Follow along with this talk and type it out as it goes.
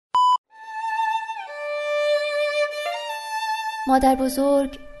مادر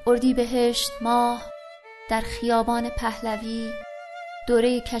بزرگ اردیبهشت ماه در خیابان پهلوی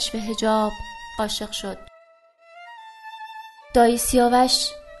دوره کشف حجاب عاشق شد. دایی سیاوش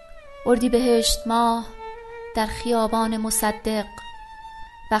اردیبهشت ماه در خیابان مصدق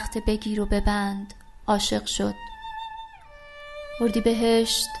وقت بگیر و ببند عاشق شد.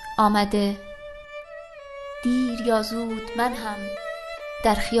 اردیبهشت آمده، دیر یا زود من هم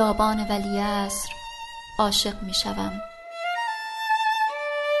در خیابان ولیعصر عاشق می شوم.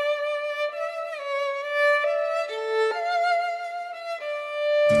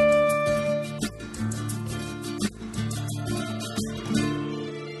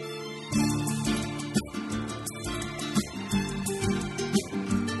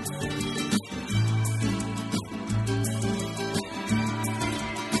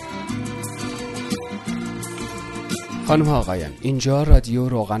 خانم ها آقایان، اینجا رادیو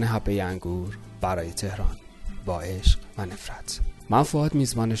روغن حبه انگور برای تهران با عشق و نفرت. من فؤاد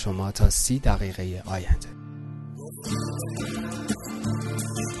میزبان شما تا 30 دقیقه آینده.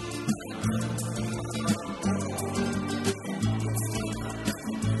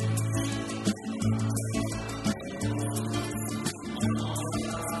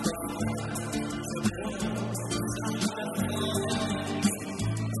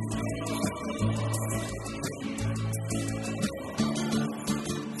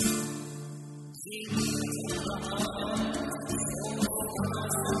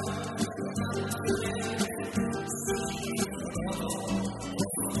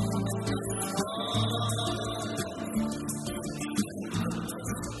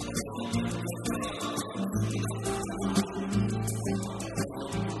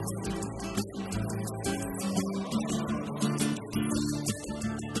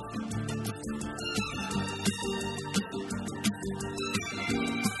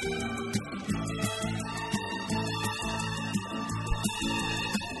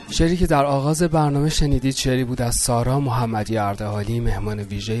 شعری که در آغاز برنامه شنیدید شعری بود از سارا محمدی اردهالی، مهمان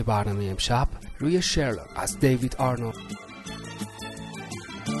ویژه برنامه امشب، روی شرلوک از دیوید آرنولد.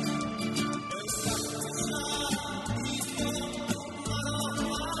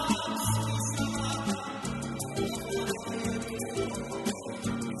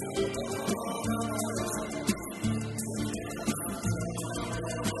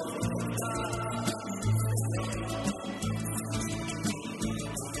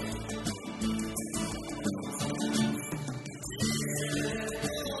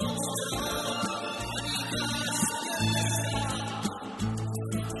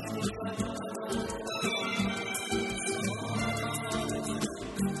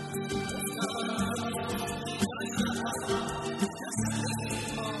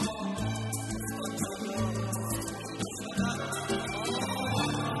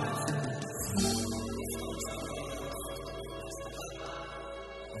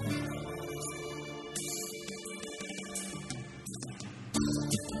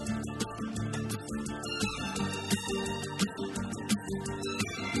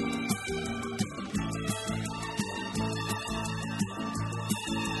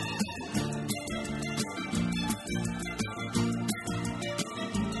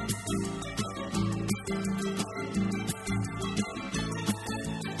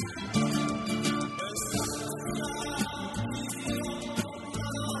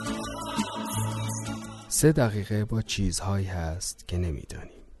 سه دقیقه با چیزهایی هست که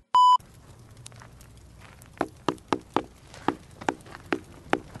نمیدانیم.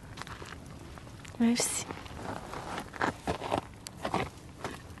 مرسی.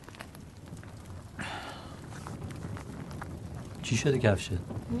 چی شده کفشت؟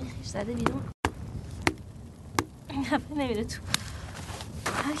 میخیش زده بیرون. این دفعه نمیره تو.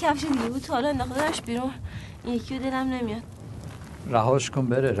 هر کفش دیگه بود تا حالا انداختنش بیرون. این یکی رو دلم نمیاد. رهاش کن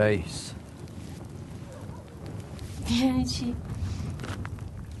بره رئیس. یعنی چی؟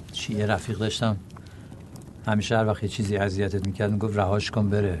 یه رفیق داشتم همیشه هر وقت یه چیزی اذیتت میکرد میگفت رهاش کن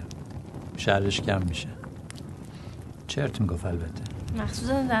بره، شرش کم میشه. چرت میگفت البته.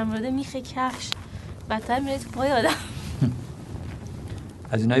 مخصوصا در مورد میخ کفش بدتر میره تو پای آدم.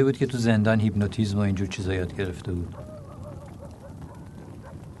 از اینایی بود که تو زندان هیپنوتیزم و اینجور چیزا یاد گرفته بود.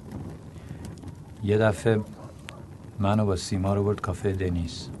 یه دفعه منو با سیما رو برد کافه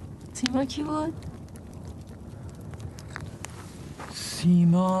دنیس. سیما کی بود؟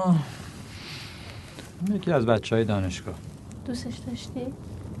 سیما یکی از بچهای دانشگاه. دوستش داشتی؟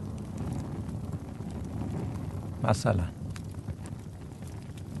 مثلا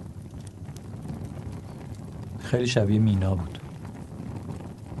خیلی شبیه مینا بود،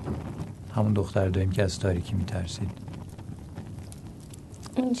 همون دختر داریم که از تاریکی میترسید.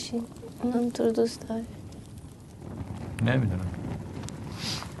 این چی؟ اونم تو رو دوست داره؟ نمیدونم.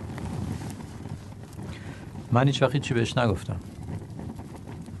 من هیچ وقت چی بهش نگفتم.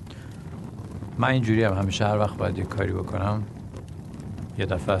 من اینجوری هم همیشه هر وقت باید یک کاری بکنم یه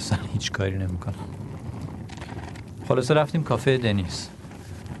دفعه اصلا هیچ کاری نمی کنم. خلاصه رفتیم کافه دنیس.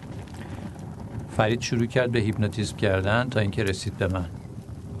 فرید شروع کرد به هیپنوتیزم کردن تا اینکه رسید به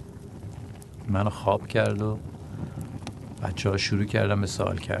منو خواب کرد و بچه‌ها شروع کردن به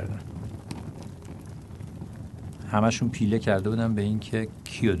سوال کردن. همشون پیله کرده بودن به این که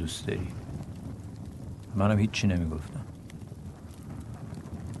کیو دوست داری. منم هیچی نمیگفتم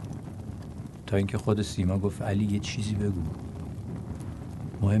تا اینکه خود سیما گفت علی یه چیزی بگو،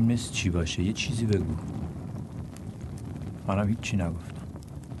 مهم نیست چی باشه، یه چیزی بگو. منم هیچی نگفتم.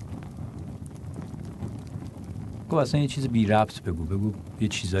 گفت اصلا یه چیز بی ربط بگو یه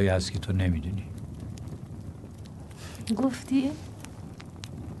چیزایی هست که تو نمیدونی. گفتی؟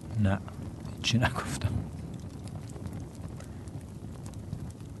 نه هیچی نگفتم.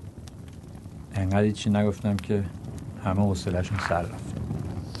 انقدر هیچی نگفتم که همه حوصله‌شون سر رفت.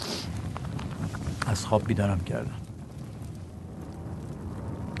 از خواب بیدارم کردم.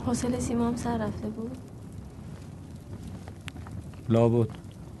 حوصله سیما هم سر رفته بود؟ لابد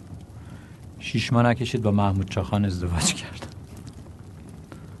 6 ماه نکشید با محمود چاخان ازدواج کرد.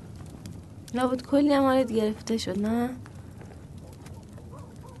 لابد کلی هم حالت گرفته شد نه؟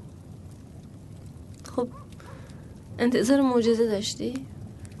 خب انتظار معجزه داشتی؟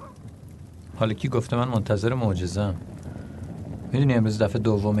 حالا کی گفته من منتظر معجزه‌ام؟ میدونی امروز دفعه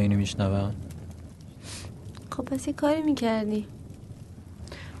دوم اینو میشنوم. خب پس یه کاری میکردی.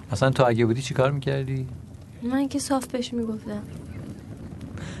 اصلا تو اگه بودی چی کار میکردی؟ من که صاف بهش میگفتم.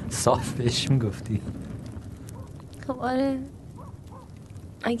 صاف بهش میگفتی؟ خب آره،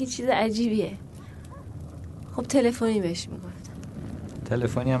 اگه چیز عجیبیه خب تلفنی بهش میگفتم.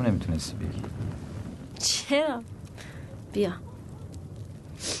 تلفنی هم نمیتونستی بگی. چرا؟ بیا.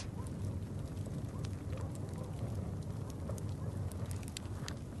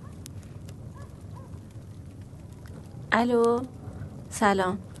 الو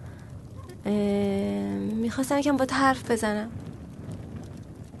سلام، میخواستم یکم با حرف بزنم.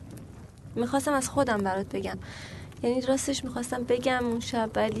 میخواستم از خودم برات بگم، یعنی راستش میخواستم بگم اون شب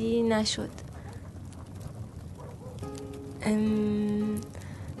ولی نشد.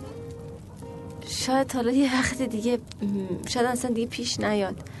 شاید حالا یه وقت دیگه، شاید اصلا دیگه پیش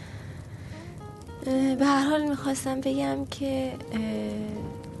نیاد. به هر حال میخواستم بگم که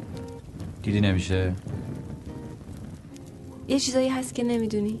دیدی نمیشه. یه چیزایی هست که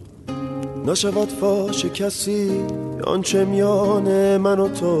نمیدونی. نشود فاش کسی آنچه میان من و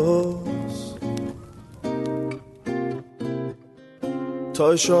توست،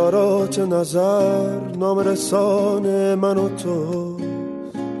 تا اشارات نظر نام رسان من و توست.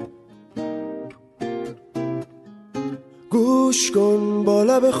 گوش کن با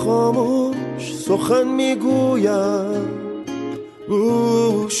لب خاموش سخن میگویم،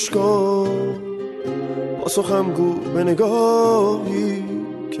 گوش کن با سخن گو به نگاهی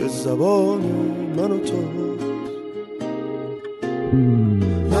که زبان من و تو.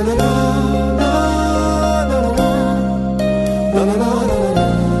 لا لا لا لا لا لا لا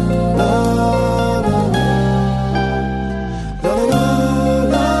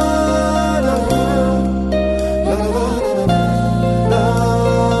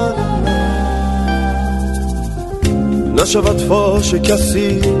نشود فاش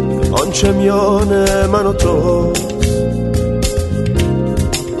کسی آنچه میان من و توست،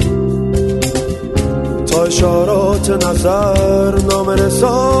 تا اشارات نظر نام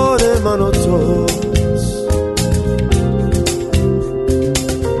رسان من و توست.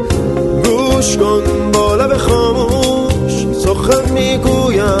 گوش کن با لب خاموش سخن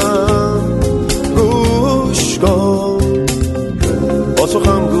میگویم، گوش کن با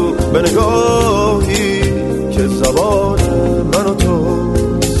سخن گو به نگاهی که زبان من و توست.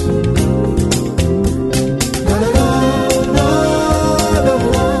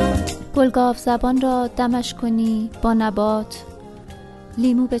 گلگاف زبان را دمش کنی با نبات،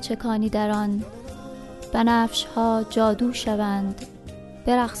 لیمو بچکانی در آن، بنفش ها جادو شوند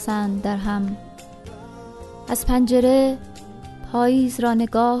برقصند در هم. از پنجره پاییز را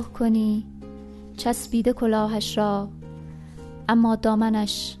نگاه کنی، چسبیده کلاهش را اما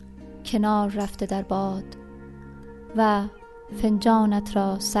دامنش کنار رفته در باد، و فنجانت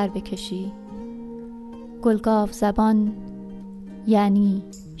را سر بکشی. گلگاف زبان یعنی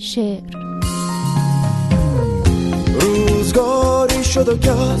شعر. روزگاری شد و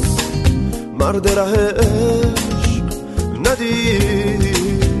کس مرد ره عشق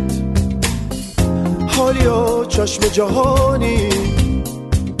ندید، حالیا چشم جهانی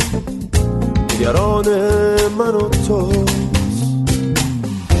نگران من و تو،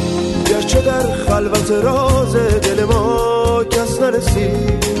 گرچه در خلوت راز دل ما کس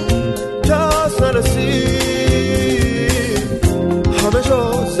نرسید، همه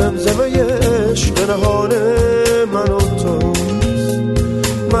جا زمزمه عشق نهان من و تو،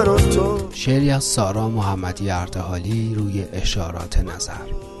 من و تو. شعری از سارا محمدی اردهالی روی اشارات نظر،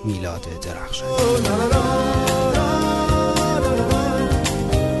 میلاد درخشانی.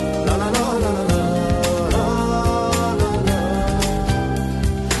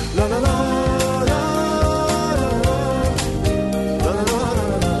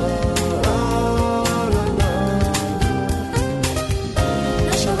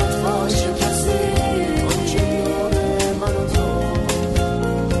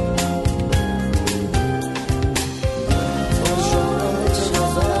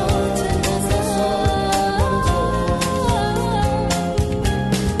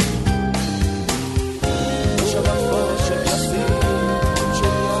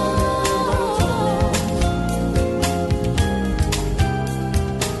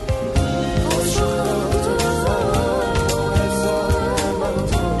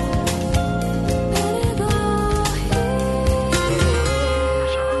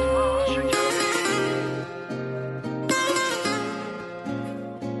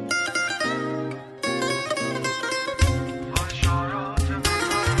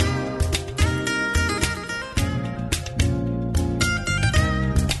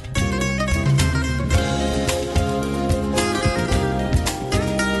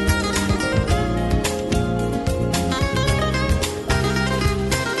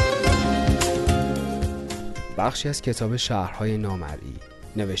 بخشی از کتاب شهرهای نامرئی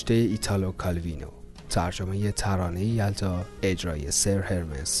نوشته ایتالو کالوینو، ترجمه ترانه یلدا، اجرای سر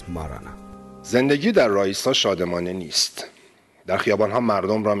هرمس مارانا. زندگی در رایستا شادمانه نیست. در خیابانها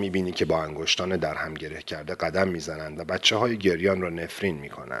مردم را میبینی که با انگشتان در هم گره کرده قدم میزنند و بچه‌های گریان را نفرین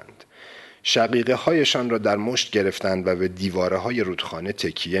میکنند. شقیقه هایشان را در مشت گرفتند و به دیواره های رودخانه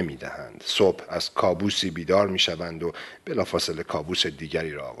تکیه میدهند. صبح از کابوسی بیدار میشوند و بلافاصله کابوس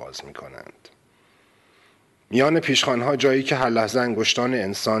دیگری را آغاز میکنند. میان پیشخوان‌ها جایی که هر لحظه انگشتان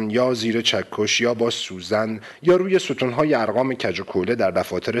انسان یا زیر چکش یا با سوزن یا روی ستون‌های ارقام کج و کوله در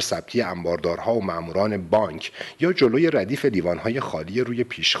دفاتر ثبتی انباردارها و ماموران بانک یا جلوی ردیف لیوان‌های خالی روی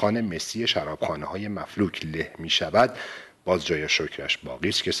پیشخوان مسی شرابخانه‌های مفلوک له می‌شود، باز جای شکرش باقی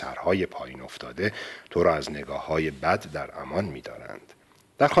است که سرهای پایین افتاده تو را از نگاه‌های بد در امان می‌دارند.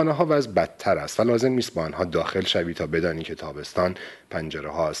 در خانه‌ها وضع بدتر است و لازم نیست با آنها داخل شوی تا بدانی که تابستان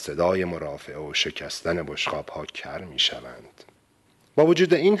پنجره‌ها از صدای مرافعه و شکستن بشقاب‌ها کر می‌شوند. با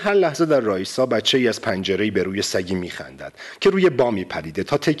وجود این هر لحظه در رایستا بچه‌ای از پنجره‌ای به روی سگی می‌خندد که روی بامی پریده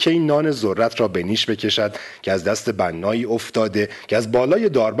تا تکه‌ای نان ذرت را به نیش بکشد که از دست بنایی افتاده که از بالای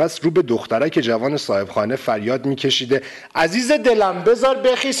داربست رو به دخترک جوان صاحبخانه فریاد می‌کشیده عزیز دلم بذار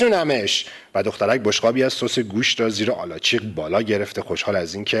بخیسونمش، و دخترک بشقابی از سس گوشت را زیر آلاچیق بالا گرفته خوشحال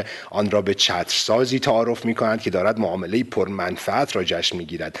از اینکه آن را به چترسازی تعارف می‌کند که دارد معامله پرمنفعت را جشن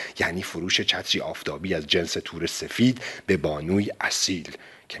می‌گیرد، یعنی فروش چتری آفتابی از جنس تور سفید به بانوی اصیل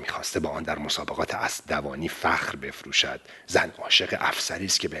که می‌خواسته با آن در مسابقات اسب دوانی فخر بفروشد. زن عاشق افسری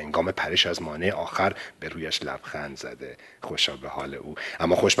است که به هنگام پرش از مانع آخر به رویش لبخند زده. خوشا به حال او.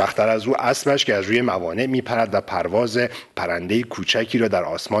 اما خوشبخت‌تر از او اسبش که از روی موانع میپرد و پرواز پرنده کوچکی را در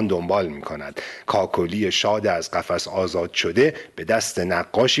آسمان دنبال می‌کند. کاکلی شاد از قفس آزاد شده به دست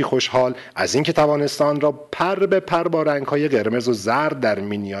نقاشی خوشحال از اینکه توانستان را پر به پر با رنگ‌های قرمز و زرد در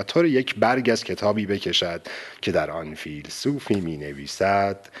مینیاتور یک برگ از کتابی بکشد که در آن فیلسوفی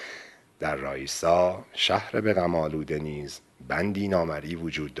می‌نویسد در رایستا شهر به غم آلوده نیز بندی نامرئی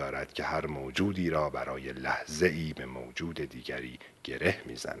وجود دارد که هر موجودی را برای لحظه‌ای به موجود دیگری گره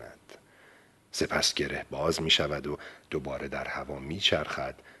می‌زند. سپس گره باز می‌شود و دوباره در هوا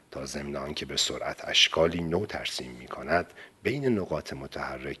می‌چرخد تا ضمن آنکه به سرعت اشکالی نو ترسیم می‌کند بین نقاط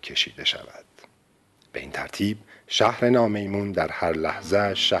متحرک کشیده شود. به این ترتیب شهر نامیمون در هر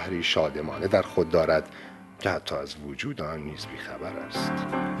لحظه شهری شادمانه در خود دارد che حتی از وجود آن نیز بی‌خبر است.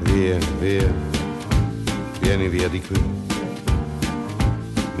 Via, via, vieni via di qui.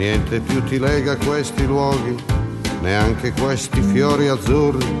 Niente più ti lega questi luoghi, neanche questi fiori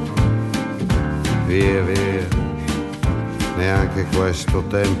azzurri. Via, via, neanche questo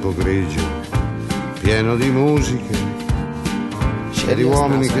tempo grigio, pieno di musiche e di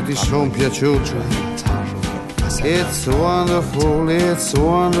uomini che ti son piaciuti. It's wonderful, it's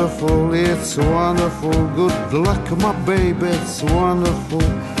wonderful, it's wonderful. Good luck, my baby. It's wonderful,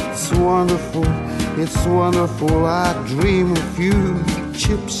 it's wonderful, it's wonderful. I dream of you.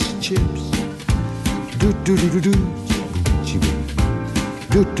 Chips, chips. Do do do do do.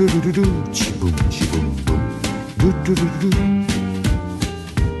 دو دو دو دو دو چی بوم چی بوم بوم دو دو دو دو.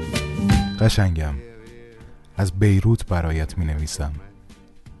 قشنگم، از بیروت برایت می نویسم.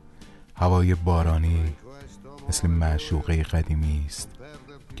 هوای بارانی مثل معشوقه قدیمی است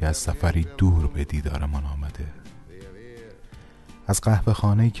که از سفری دور به دیدارمان آمده. از قهوه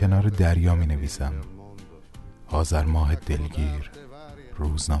خانه کنار دریا می نویسم. آذر ماه دلگیر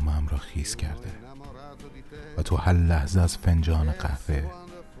روزنامه‌ام را خیس کرده و تو هر لحظه از فنجان قهوه،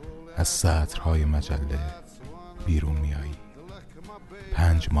 از سطرهای مجله بیرون می آیی.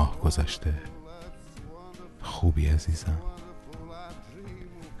 5 ماه گذشته. خوبی عزیزم؟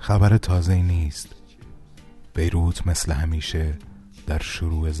 خبر تازه‌ای نیست. بیروت مثل همیشه در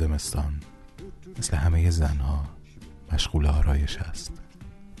شروع زمستان مثل همه زنها مشغول آرایش است.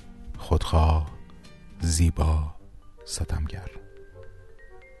 خودخواه، زیبا، ستمگر.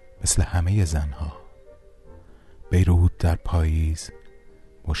 مثل همه زنها. بیروت در پاییز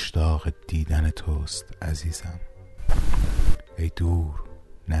مشتاق دیدن توست عزیزم. ای دور،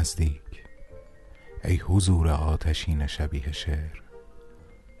 نزدیک، ای حضور آتشین شبیه شعر.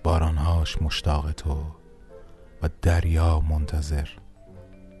 بارانهاش مشتاق تو و دریا منتظر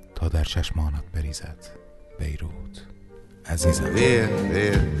تا در چشمانت بریزد. بیروت عزیزم. Via,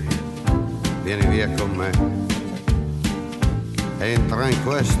 via, vieni via con me. Entra in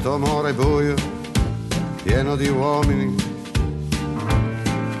questo amore buio, pieno di uomini.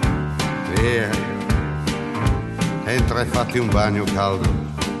 Via, entra e fatti un bagno caldo.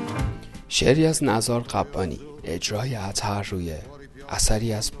 شعری از نزار قبانی، اجرای اطهر روی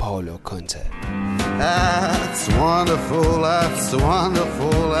اثری از پائولو کونته. That's wonderful, that's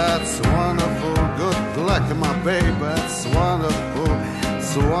wonderful, that's wonderful. Good luck, my baby, that's wonderful,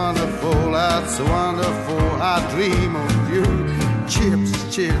 it's wonderful, that's wonderful. I dream of you. Chips,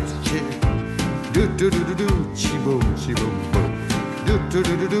 chips, chips. Do do do do do, chi boom, chi boom boom. Do do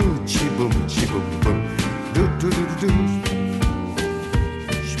do do do, chi boom, chi boom boom. Do do do do do.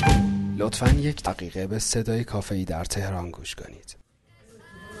 لطفاً 1 دقیقه به صدای کافه‌ای در تهران گوش کنید.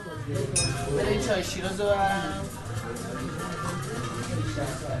 برای چای شیراز رو برم.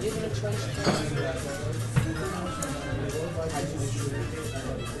 یه دونه چای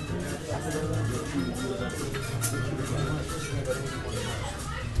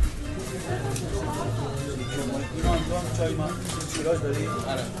شیراز داری؟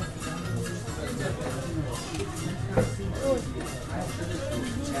 آره.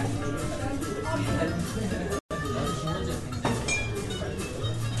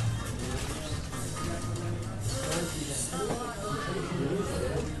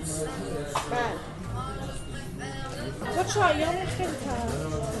 چایامون خیلی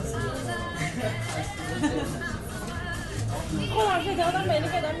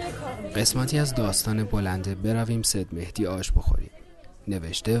قسمتی از داستان بلنده برویم سید مهدی آش بخوریم.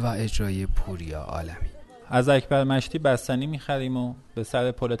 نوشته و اجرای پوریا عالمی. از اکبر مشتی بستنی میخریم و به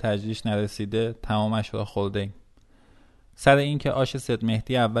سر پل تجریش نرسیده تمامش را خوردیم. سر این که آش سید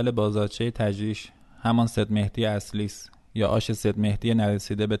مهدی اول بازارچه تجریش همان سید مهدی اصلی است یا آش سید مهدی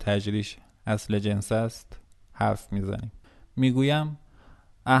نرسیده به تجریش اصل جنس است حرف میزنیم. میگویم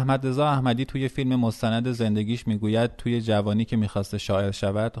احمد رضا احمدی توی فیلم مستند زندگیش میگوید توی جوانی که میخواسته شاعر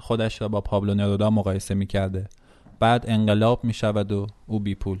شود خودش را با پابلو نرودا مقایسه میکرده. بعد انقلاب میشود و او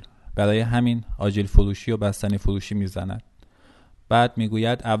بی پول. برای همین آجیل فروشی و بستنی فروشی میزند. بعد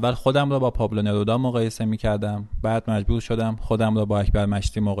میگوید اول خودم را با پابلو نرودا مقایسه میکردم، بعد مجبور شدم خودم را با اکبر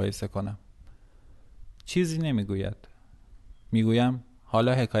مشتی مقایسه کنم. چیزی نمیگوید. میگویم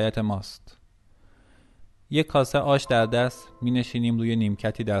حالا حکایت ماست. یک کاسه آش در دست می نشینیم روی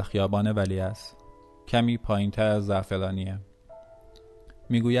نیمکتی در خیابان ولیعصر. کمی پایین تر از زعفرانیه.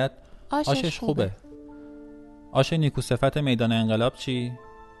 می گوید آشش خوبه. آش نیکوصفت میدان انقلاب چی؟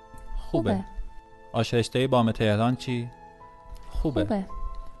 خوبه. آش رشته بام تهران چی؟ خوبه.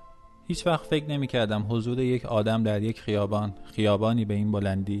 هیچ وقت فکر نمی کردم حضور یک آدم در یک خیابانی به این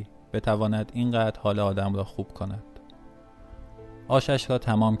بلندی بتواند اینقدر حال آدم را خوب کند. آشش را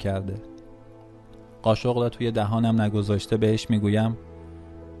تمام کرده. قاشق را توی دهانم نگذاشته بهش میگویم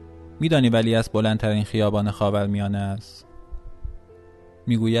میدانی ولیعصر بلندترین خیابان خاورمیانه است؟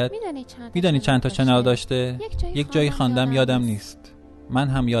 میگوید میدانی چند تا چنار داشته؟ یک جایی خواندم یادم نیست. من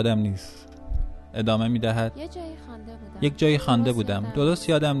هم یادم نیست. ادامه میدهد یک جایی خوانده بودم درست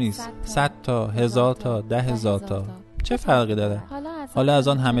یادم نیست. 100 تا، 1000 تا، 10,000 تا. چه فرقی داره؟ حالا از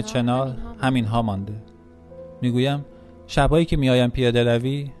آن همه چنار همین ها مانده. میگویم شبایی که میایم پیاده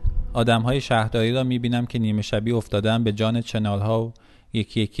روی آدم‌های شهرداری را می‌بینم که نیمه شبی افتادن به جان چنارها و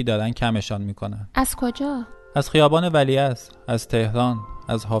یکی یکی دارن کمشان می‌کنن. از کجا؟ از خیابان ولیعصر، از تهران،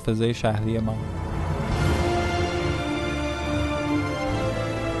 از حافظه شهری ما.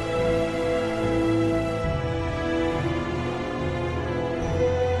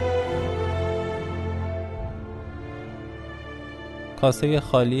 کاسه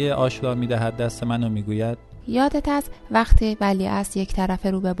خالی آش را می‌دهد دست من و می‌گوید یادت است وقتی ولیعصر یک طرف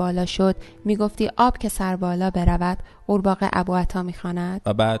رو به بالا شد میگفتی آب که سر بالا برود قورباغه ابوعطا میخواند؟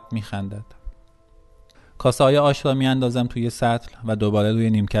 و بعد میخندد. کاسه های آش را میاندازم توی سطل و دوباره روی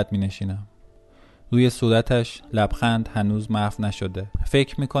نیمکت مینشینم. روی صورتش لبخند هنوز محو نشده.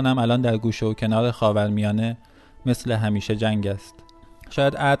 فکر میکنم الان در گوشه و کنار خاورمیانه مثل همیشه جنگ است.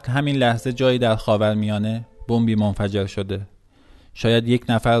 شاید عدل همین لحظه جایی در خاورمیانه بمبی منفجر شده. شاید یک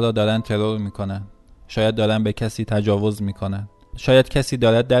نفر را دارن ترور میکنن. شاید دارن به کسی تجاوز میکنن. شاید کسی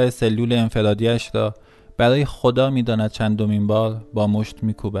دارد در سلول انفرادیش را برای خدا میداند چندمین بار با مشت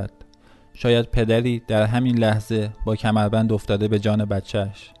میکوبد. شاید پدری در همین لحظه با کمربند افتاده به جان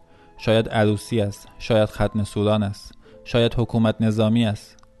بچهش. شاید عروسی است. شاید ختنه سوران است. شاید حکومت نظامی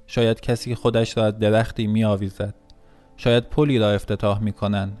است. شاید کسی خودش را از درختی میآویزد. شاید پلی را افتتاح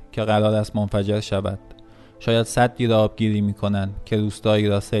میکنند که قرار است منفجر شود. شاید سدی را آبگیری میکنند که روستایی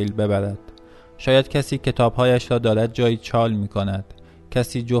را سیل ببرد. شاید کسی کتابهایش را دارد جایی چال میکند.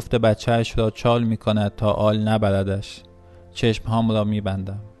 کسی جفت بچهش را چال میکند تا آل نبردش. چشمهام را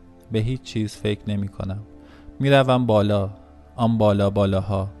میبندم. به هیچ چیز فکر نمی کنم. می روم بالا، آن بالا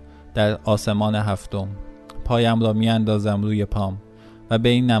بالاها، در آسمان هفتم. پایم را می اندازم روی پام و به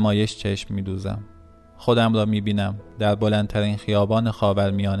این نمایش چشم می دوزم. خودم را می بینم در بلندترین خیابان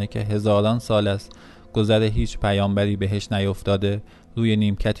خاورمیانه که هزاران سال است گذر هیچ پیامبری بهش نیفتاده روی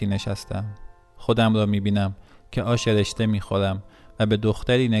نیمکتی نشستم. خودم را می بینم که آش رشته می خورم و به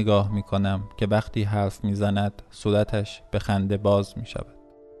دختری نگاه می کنم که وقتی حرف می زند صورتش به خنده باز می شود.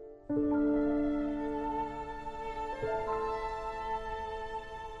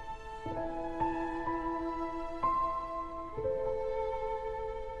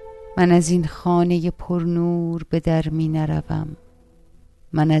 من از این خانه پرنور به در می نروم.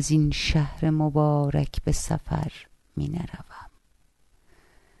 من از این شهر مبارک به سفر می نروم.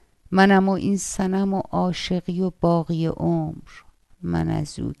 منم و این صنم و عاشقی و باقی عمر. من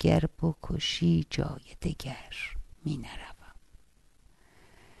از او گر بکشی جای دگر می نروم.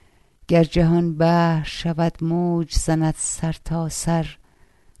 گر جهان بحر شود موج زند سر تا سر.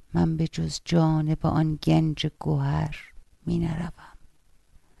 من به جز جانب آن گنج گوهر می نروم.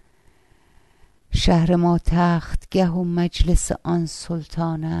 شهر ما تختگه و مجلس آن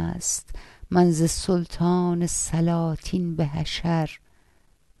سلطان است. من ز سلطان سلاطین به حشر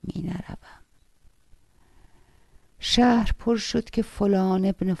می نروم. شهر پر شد که فلان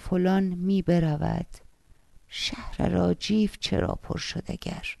ابن فلان می برود. شهر راجیف چرا پر شد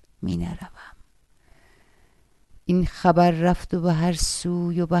اگر می نروم. این خبر رفت و به هر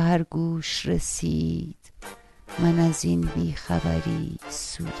سوی و به هر گوش رسید. من از این بیخبری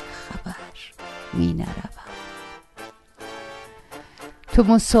سوی خبر می نروم. تو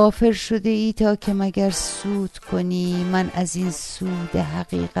مسافر شده ای تا که مگر سود کنی. من از این سود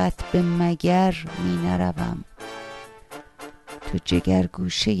حقیقت به مگر می نروم. تو جگر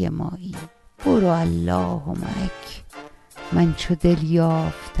گوشه مایی برو الله معک. من چو دل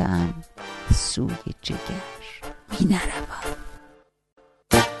یافتم سوی جگر می نروم.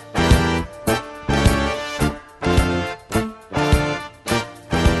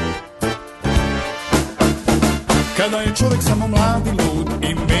 Kada je čovjek samo mladi lud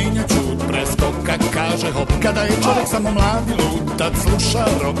i menja čud preskoka kaže hop. Kada je čovjek samo mladi lud tad sluša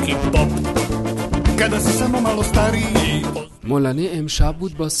rock i pop. Kada si samo malo stariji. مولانا امشب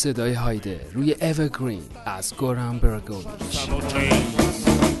بود با صدای هایده روی evergreen از گوران برگوویچ.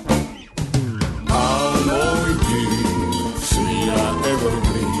 Aloj ti svija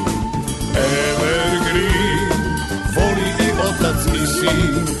evergreen, evergreen, voli i otac i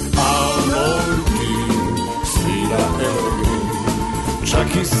sin. Aloj ti svija evergreen,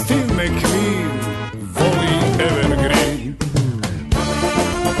 čak i Steve McQueen voli evergreen.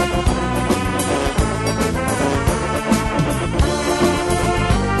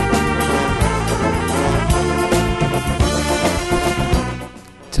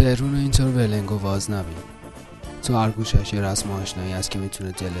 تهرون اینطور ولنگ و واز نبین. تو هر گوشش یه رسم آشنایی هست که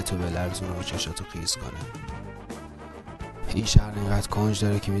میتونه دلتو بلرزونه و چشاتو خیس کنه. این شهر اینقدر کنج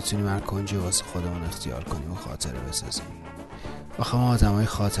داره که میتونیم هر کنجی واسه خودمون اختیار کنیم و خاطره بسازیم. آخه ما آدمای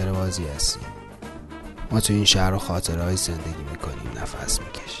خاطره بازی هستیم. ما تو این شهر رو خاطره های زندگی میکنیم، نفس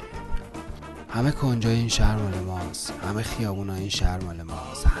میکشیم. همه کنجای این شهر مال ماست. همه خیابونای این شهر مال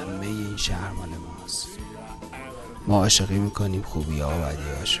ماست. همه این شهر مال ماست. ما عاشقی میکنیم خوبی ها و بدی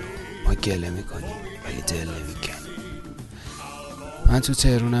هاشو. ما گله میکنیم ولی دل نمیکنیم. من تو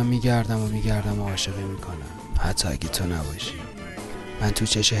تهرونم میگردم و عاشقی میکنم، حتی اگه تو نباشی. من تو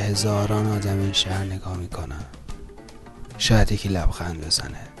چش هزاران آدم این شهر نگاه میکنم. شاید یکی لبخند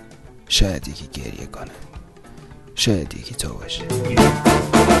بزنه، شاید یکی گریه کنه، شاید یکی تو باشه.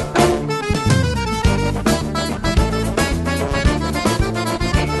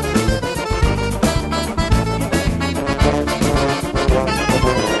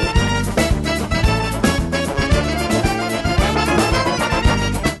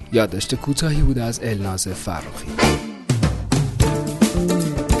 یادداشت کوتاهی بود از الناز فرخی.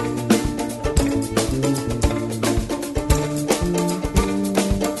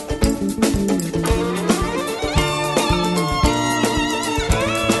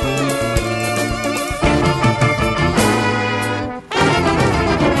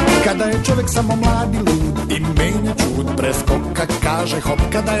 Kada je čovjek samo mladi lud i menja čud, preskoka kaže hop.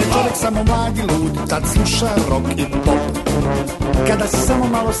 Kada je čovjek samo mladi lud, tad sluša rock i pop. Kada si samo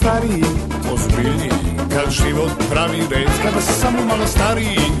malo stariji, ozbiljniji, kad život pravi rez. Kada si samo malo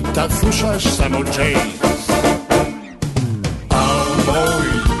stariji, tad slušaš samo jazz. A moj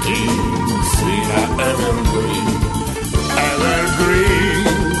ti svira evergreen, evergreen,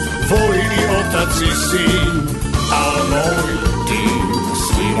 voli i otac i sin. A moj ti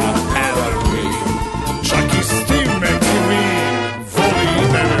svira evergreen, čak i s time krivi, voli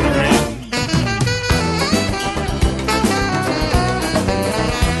evergreen.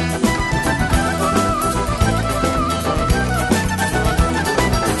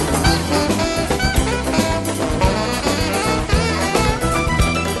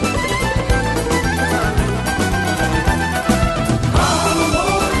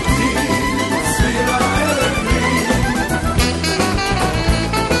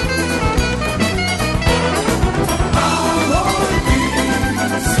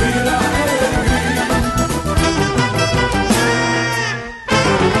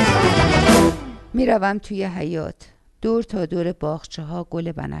 میروم توی حیاط. دور تا دور باغچه ها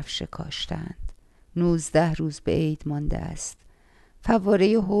گل بنفشه کاشتند. 19 روز به عید مانده است.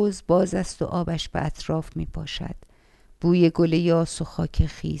 فواره حوض باز است و آبش به اطراف می پاشد. بوی گل یاس و خاک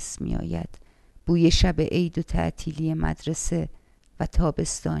خیس می آید. بوی شب عید و تعطیلی مدرسه و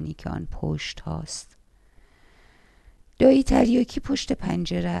تابستانی که آن پشت هاست. دایی تریاکی پشت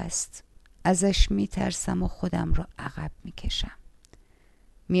پنجره است. ازش می ترسم و خودم را عقب می کشم.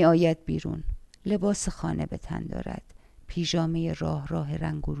 می آید بیرون. لباس خانه به تن دارد. پیژامه راه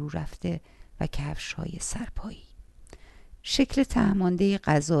رنگ رو رفته و کفش‌های سرپایی. شکل تهمانده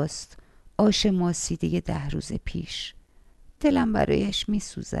غذاست. آش ماسیده 10 روز پیش. دلم برایش می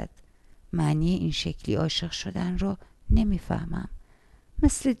سوزد. معنی این شکلی عاشق شدن را نمی فهمم.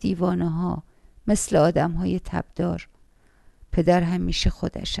 مثل دیوانه ها، مثل آدم های تبدار. پدر همیشه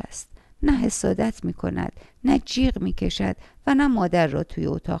خودش است. نه حسادت می کند، نه جیغ می کشد و نه مادر را توی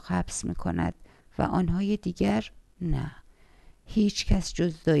اتاق حبس می کند و آنهای دیگر نه. هیچ کس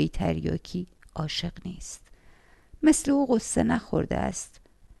جز دایی تریاکی عاشق نیست. مثل او قصه نخورده است.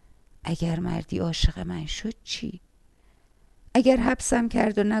 اگر مردی عاشق من شد چی؟ اگر حبسم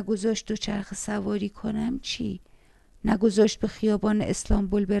کرد و نگذاشت دوچرخه سواری کنم چی؟ نگذاشت به خیابان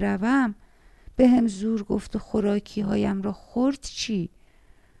اسلامبول بروم؟ به هم زور گفت و خوراکی هایم را خورد چی؟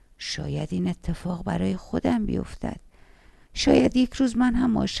 شاید این اتفاق برای خودم بیفتد. شاید یک روز من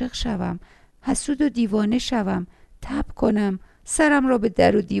هم عاشق شوم، حسود و دیوانه شوم، تب کنم، سرم را به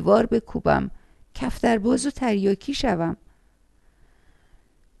در و دیوار بکوبم، کفترباز و تریاکی شوم.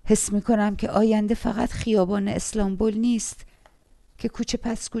 حس میکنم که آینده فقط خیابان اسلامبول نیست، که کوچه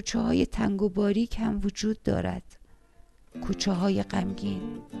پس کوچه های تنگ و باریک هم وجود دارد. کوچه های غمگین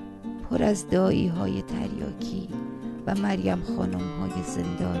پر از دایی های تریاکی و مریم خانم های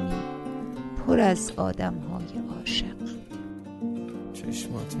زندانی، پر از آدم های عاشق.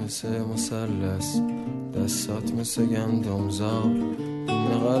 چشمات مثل مثلث، دستات مثل گندمزار،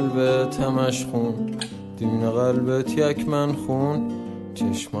 دین قلبت همش خون، دین قلبت یک من خون.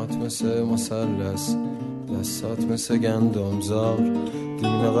 چشمات مثل مثلث، دستات مثل گندمزار،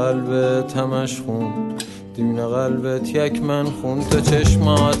 دین قلبت همش خون، دین قلبت یک من خون. تو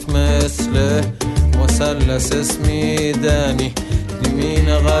چشمات مثل مثلث اسمیدنی، دیمین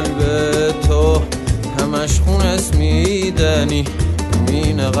قلب تو همش خون اسمیدنی،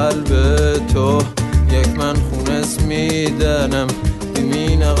 دیمین قلب تو یک من خون اسمیدنم،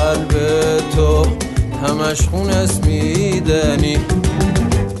 دیمین قلب تو همش خون اسمیدنی.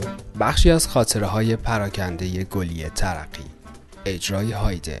 بخشی از خاطره های پراکنده گلی ترقی، اجرای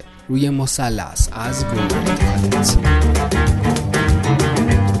هایده روی مثلث از گروه کالت.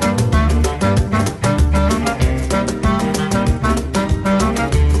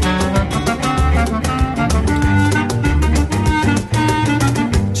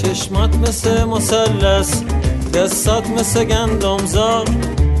 چشمات مثل مثلث، دستات مثل گندمزار،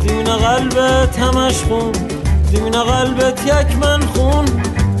 دیمین قلبت همش خون، دیمین قلبت یک من خون.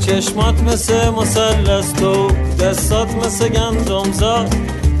 چشمات مثل مثلث تو دستات مثل گندم زار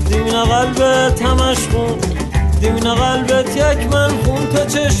دیمین قلبت همش خون دیمین قلبت یک من خون تو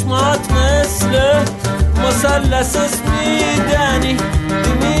چشمات مثل مثلث اسمیدنی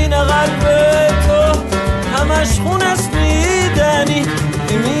دیمین قلبت تو همش خون اسمیدنی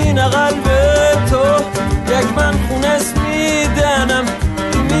دیمین قلبت تو یک من خون اسمیدنم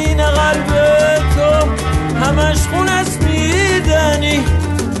دیمین قلبت تو همش خون اسمیدنی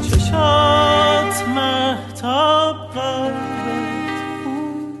چشات مهتاب قلبت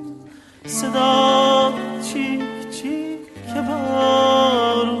صدا چیک چیک که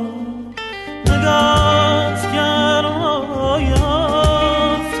بارون نگات گرمای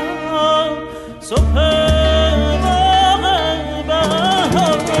آفتاب صبح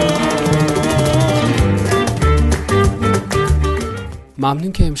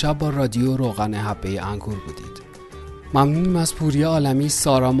ممنون که امشب با رادیو روغن حبه انگور بودید. ممنونیم از پوری عالمی،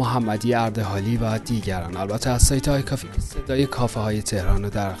 سارا محمدی اردهالی و دیگران، البته از سایت های کافی که صدای کافه های تهران رو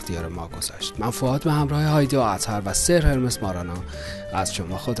در اختیار ما گذاشت. من فؤاد به همراه هایده و عطر و سر هرمس مارانا از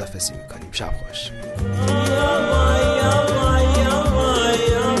شما خداحافظی میکنیم. شب خوش.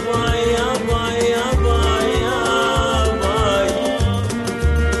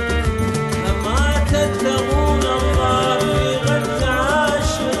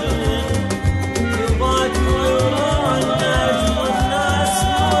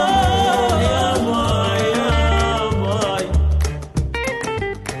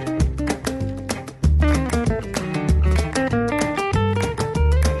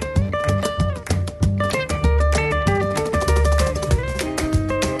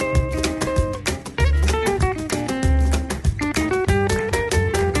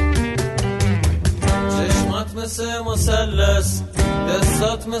 مثلث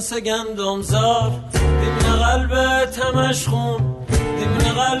دستات مثل گندم زار دیمین قلبت همش خون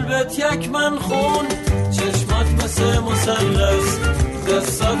دیمین قلبت یک من خون چشمات مثل مثلث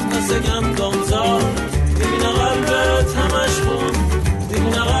دستات مثل گندم